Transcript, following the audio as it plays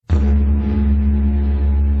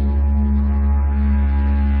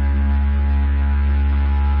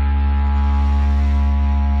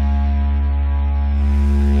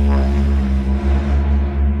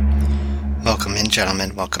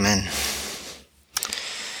gentlemen, welcome in.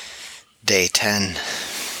 Day 10,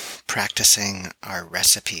 practicing our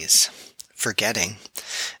recipes, forgetting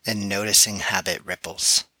and noticing habit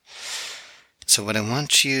ripples. So what I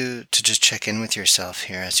want you to just check in with yourself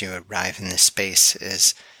here as you arrive in this space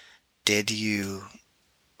is, did you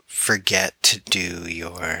forget to do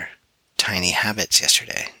your tiny habits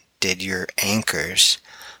yesterday? Did your anchors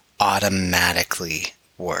automatically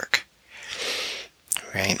work?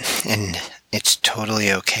 Right? And it's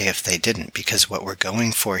totally okay if they didn't, because what we're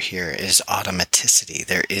going for here is automaticity.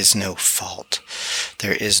 There is no fault.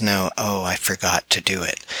 There is no, I forgot to do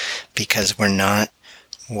it, because we're not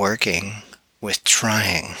working with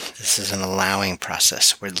trying. This is an allowing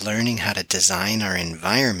process. We're learning how to design our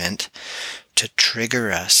environment to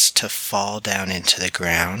trigger us to fall down into the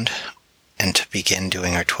ground and to begin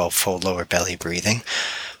doing our 12-fold lower belly breathing,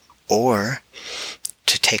 or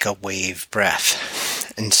to take a wave breath.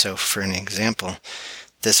 And so for an example,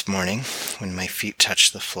 this morning when my feet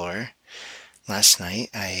touched the floor, last night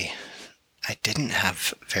I didn't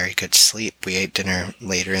have very good sleep. We ate dinner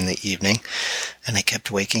later in the evening and I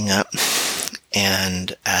kept waking up,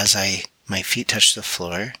 and as my feet touched the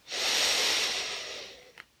floor,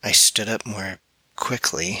 I stood up more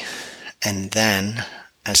quickly, and then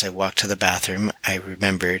as I walked to the bathroom, I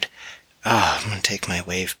remembered, I'm going to take my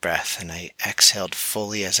wave breath, and I exhaled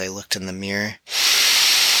fully as I looked in the mirror.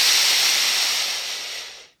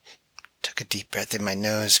 Took a deep breath in my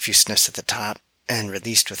nose, a few sniffs at the top, and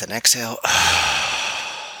released with an exhale.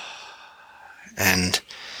 And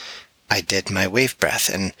I did my wave breath,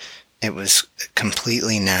 and it was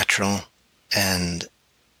completely natural, and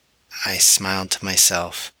I smiled to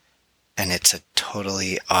myself, and it's a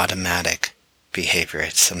totally automatic behavior.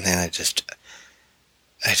 It's something I just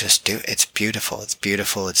do. It's beautiful. It's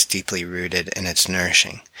beautiful. It's deeply rooted, and it's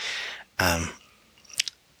nourishing.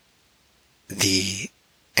 The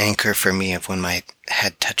anchor for me of when my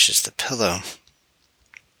head touches the pillow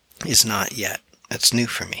is not yet. It's new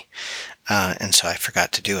for me. And so I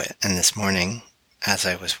forgot to do it. And this morning, as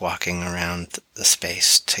I was walking around the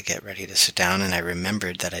space to get ready to sit down, and I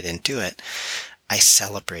remembered that I didn't do it, I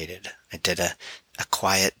celebrated. I did a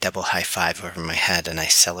quiet double high five over my head, and I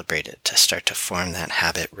celebrated to start to form that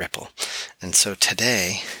habit ripple. And so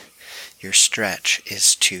today, your stretch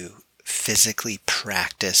is to physically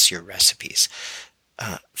practice your recipes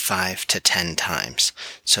 5 to 10 times.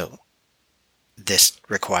 So this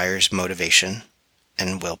requires motivation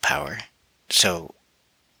and willpower. So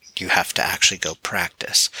you have to actually go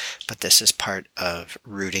practice. But this is part of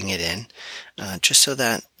rooting it in, just so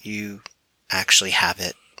that you actually have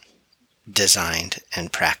it designed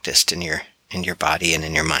and practiced in your body and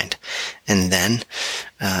in your mind. And then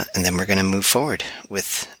we're going to move forward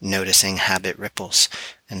with noticing habit ripples.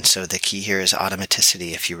 And so the key here is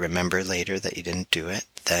automaticity. If you remember later that you didn't do it,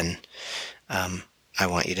 then I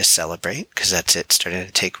want you to celebrate, because that's it starting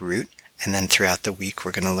to take root. And then throughout the week,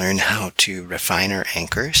 we're going to learn how to refine our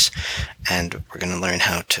anchors, and we're going to learn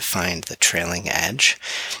how to find the trailing edge,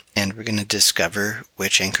 and we're going to discover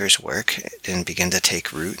which anchors work and begin to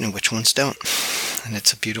take root and which ones don't. And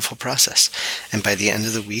it's a beautiful process. And by the end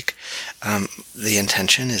of the week, the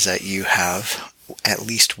intention is that you have at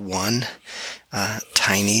least one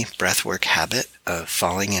tiny breathwork habit of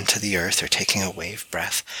falling into the earth or taking a wave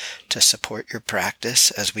breath to support your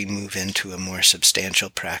practice as we move into a more substantial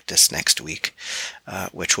practice next week,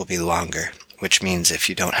 which will be longer, which means if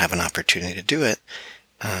you don't have an opportunity to do it,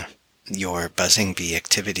 your buzzing bee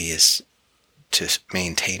activity is to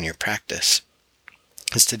maintain your practice,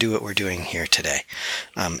 is to do what we're doing here today.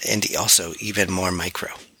 And also even more micro,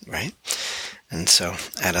 right? And so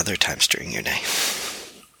at other times during your day.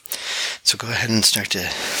 So go ahead and start to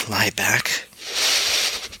lie back.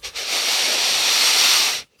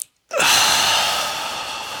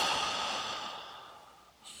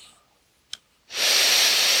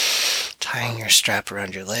 Tying your strap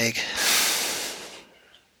around your leg.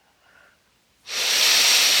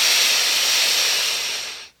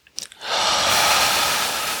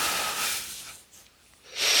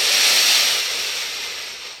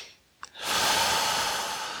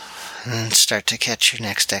 And start to catch your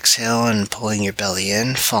next exhale and pulling your belly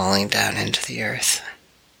in, falling down into the earth.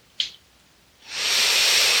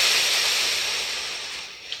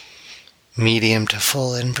 Medium to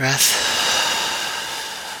full in-breath.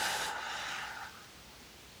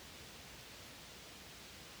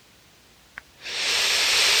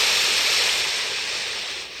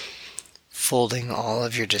 Folding all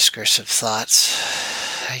of your discursive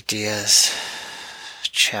thoughts, ideas,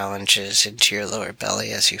 challenges into your lower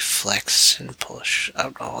belly as you flex and push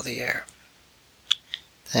out all the air.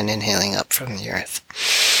 Then inhaling up from the earth.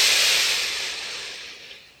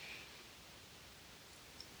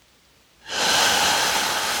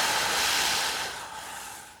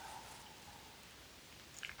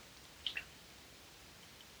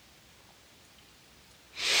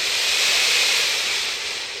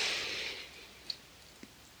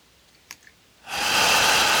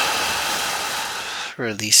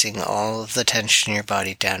 releasing all of the tension in your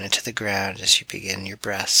body down into the ground as you begin your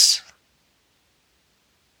breaths.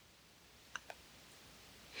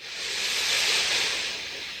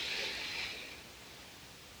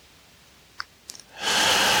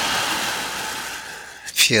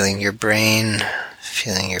 Feeling your brain,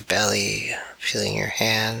 feeling your belly, feeling your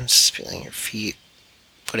hands, feeling your feet,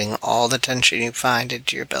 putting all the tension you find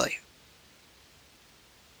into your belly.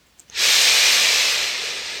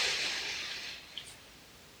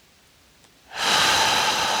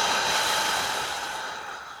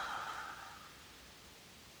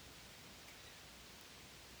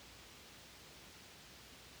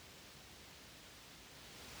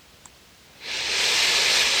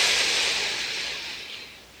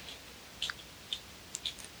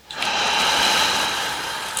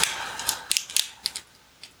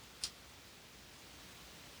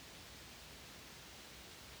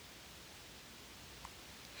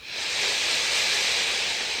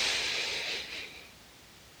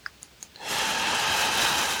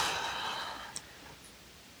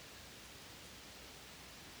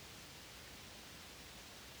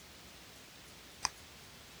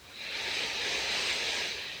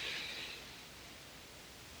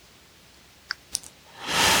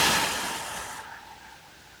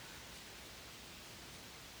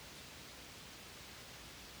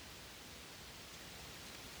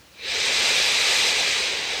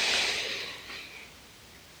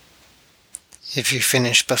 If you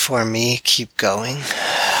finish before me, keep going.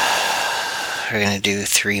 We're going to do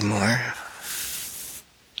 3 more.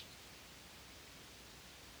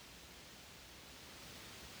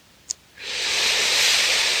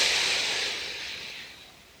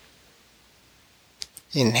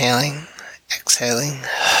 Inhaling, exhaling.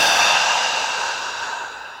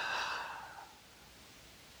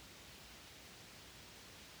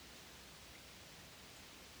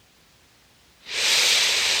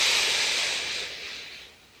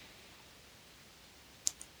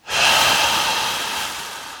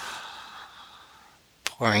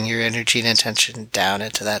 Pouring your energy and attention down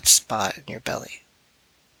into that spot in your belly.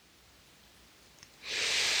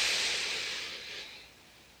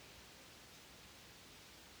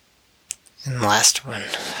 And last one.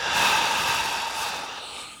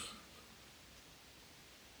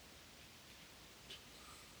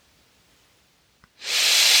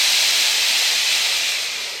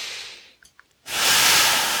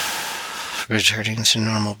 Returning to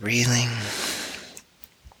normal breathing.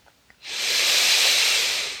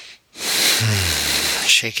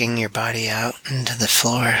 Shaking your body out into the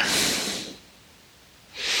floor.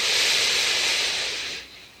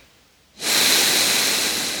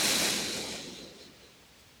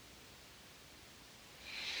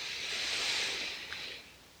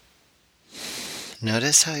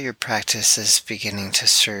 Notice how your practice is beginning to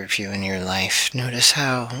serve you in your life. Notice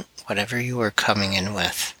how whatever you are coming in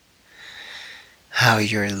with, how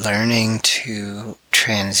you're learning to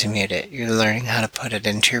transmute it. You're learning how to put it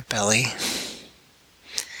into your belly,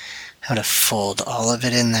 how to fold all of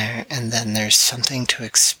it in there, and then there's something to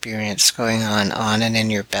experience going on and in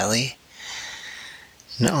your belly,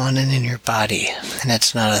 and on and in your body. And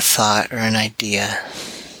it's not a thought or an idea,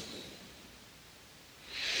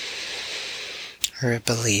 or a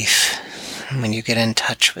belief. And when you get in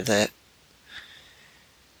touch with it,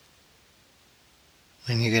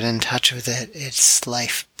 it's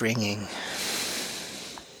life-bringing.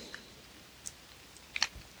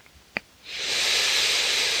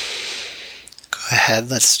 Go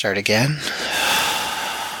ahead, let's start again.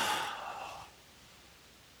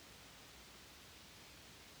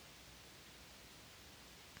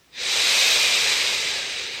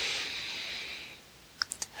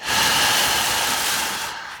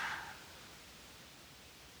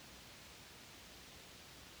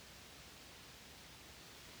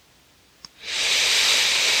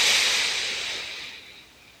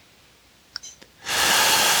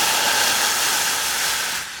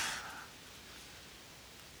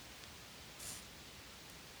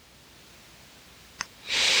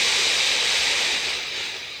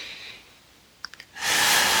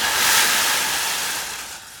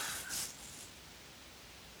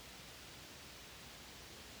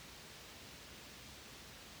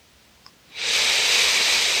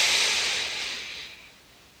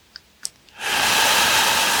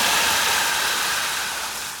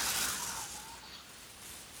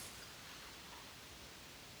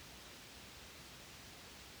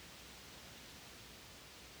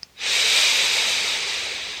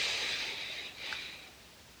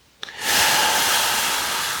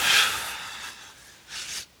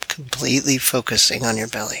 Completely focusing on your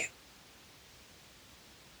belly.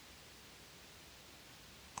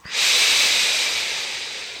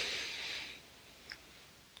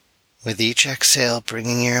 With each exhale,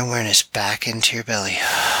 bringing your awareness back into your belly.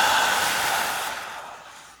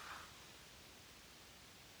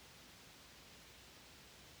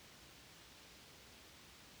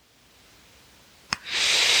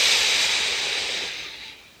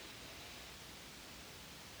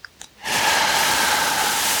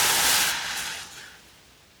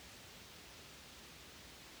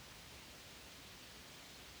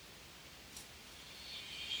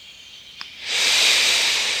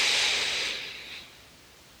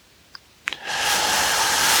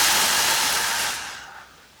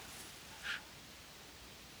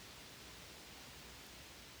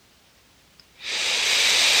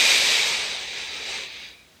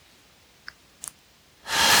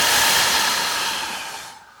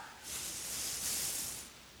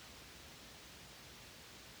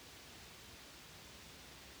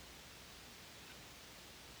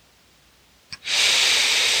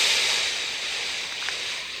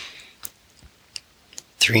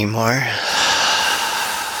 Three more.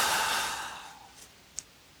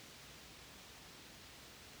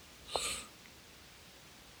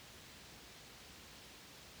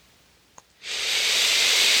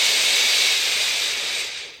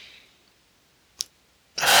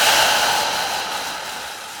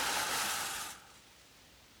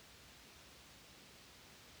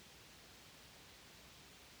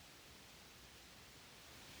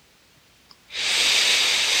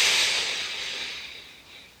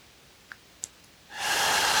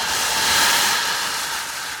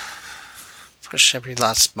 Push every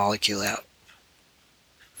last molecule out.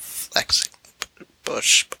 Flexing.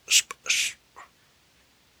 Push, push, push.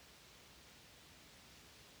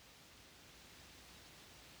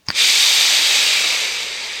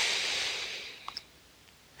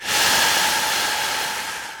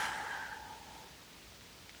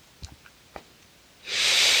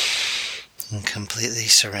 And completely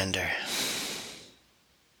surrender.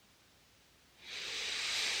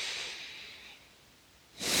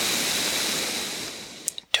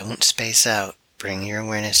 Don't space out. Bring your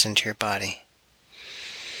awareness into your body.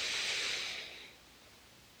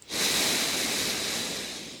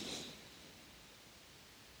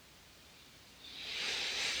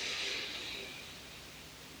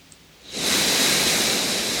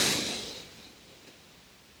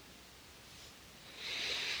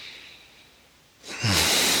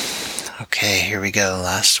 Okay, here we go.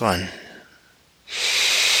 Last one.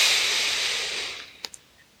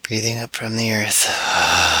 Breathing up from the earth.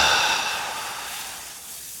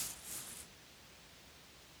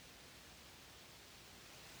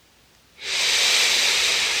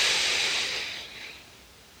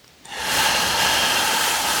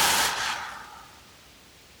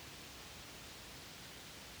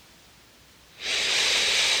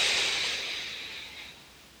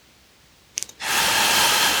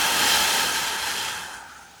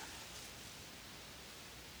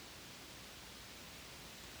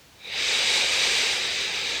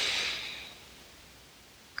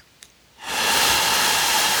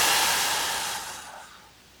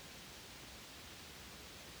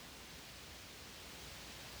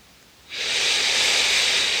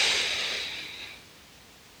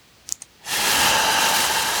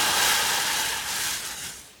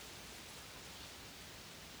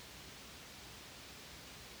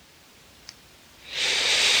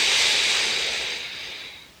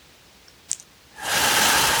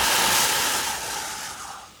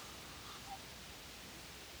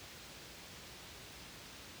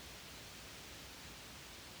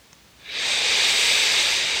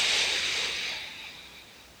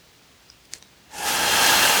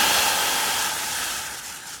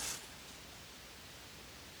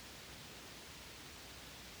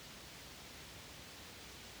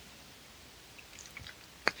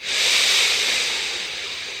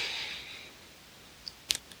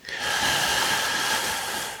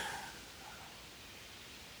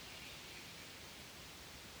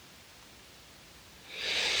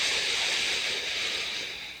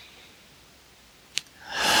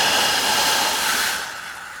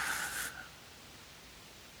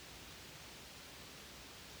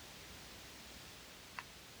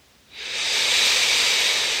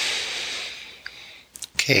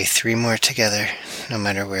 Okay, three more together, no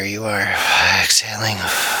matter where you are. Exhaling,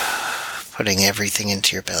 putting everything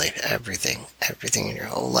into your belly, everything in your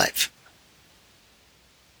whole life.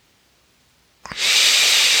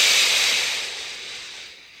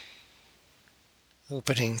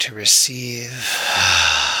 Opening to receive,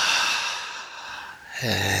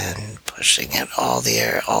 and pushing out all the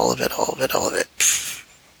air, all of it, all of it, all of it.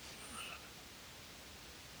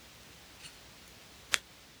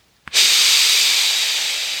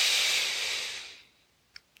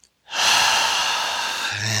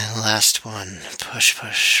 Release 1. Push,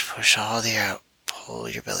 push, push all the air out. Pull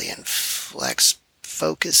your belly in. Flex.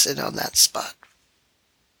 Focus in on that spot.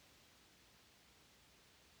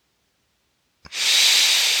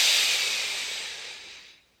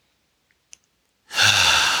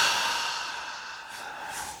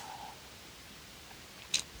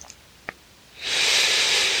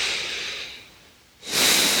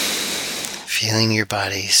 Feeling your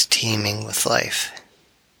body's teeming with life.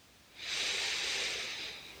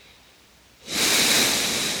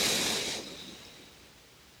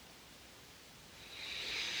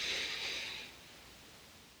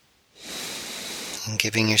 And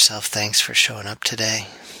giving yourself thanks for showing up today.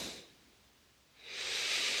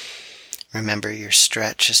 Remember, your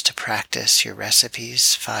stretch is to practice your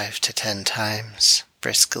recipes 5 to 10 times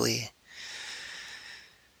briskly.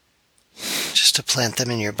 Just to plant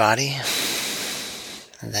them in your body.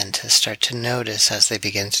 And then to start to notice as they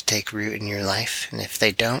begin to take root in your life. And if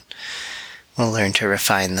they don't, we'll learn to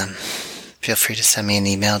refine them. Feel free to send me an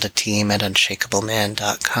email to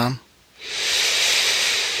team@unshakableman.com.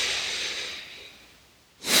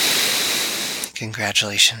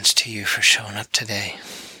 Congratulations to you for showing up today,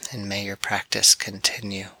 and may your practice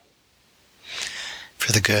continue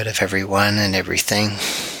for the good of everyone and everything.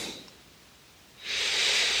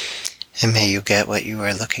 And may you get what you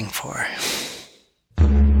are looking for.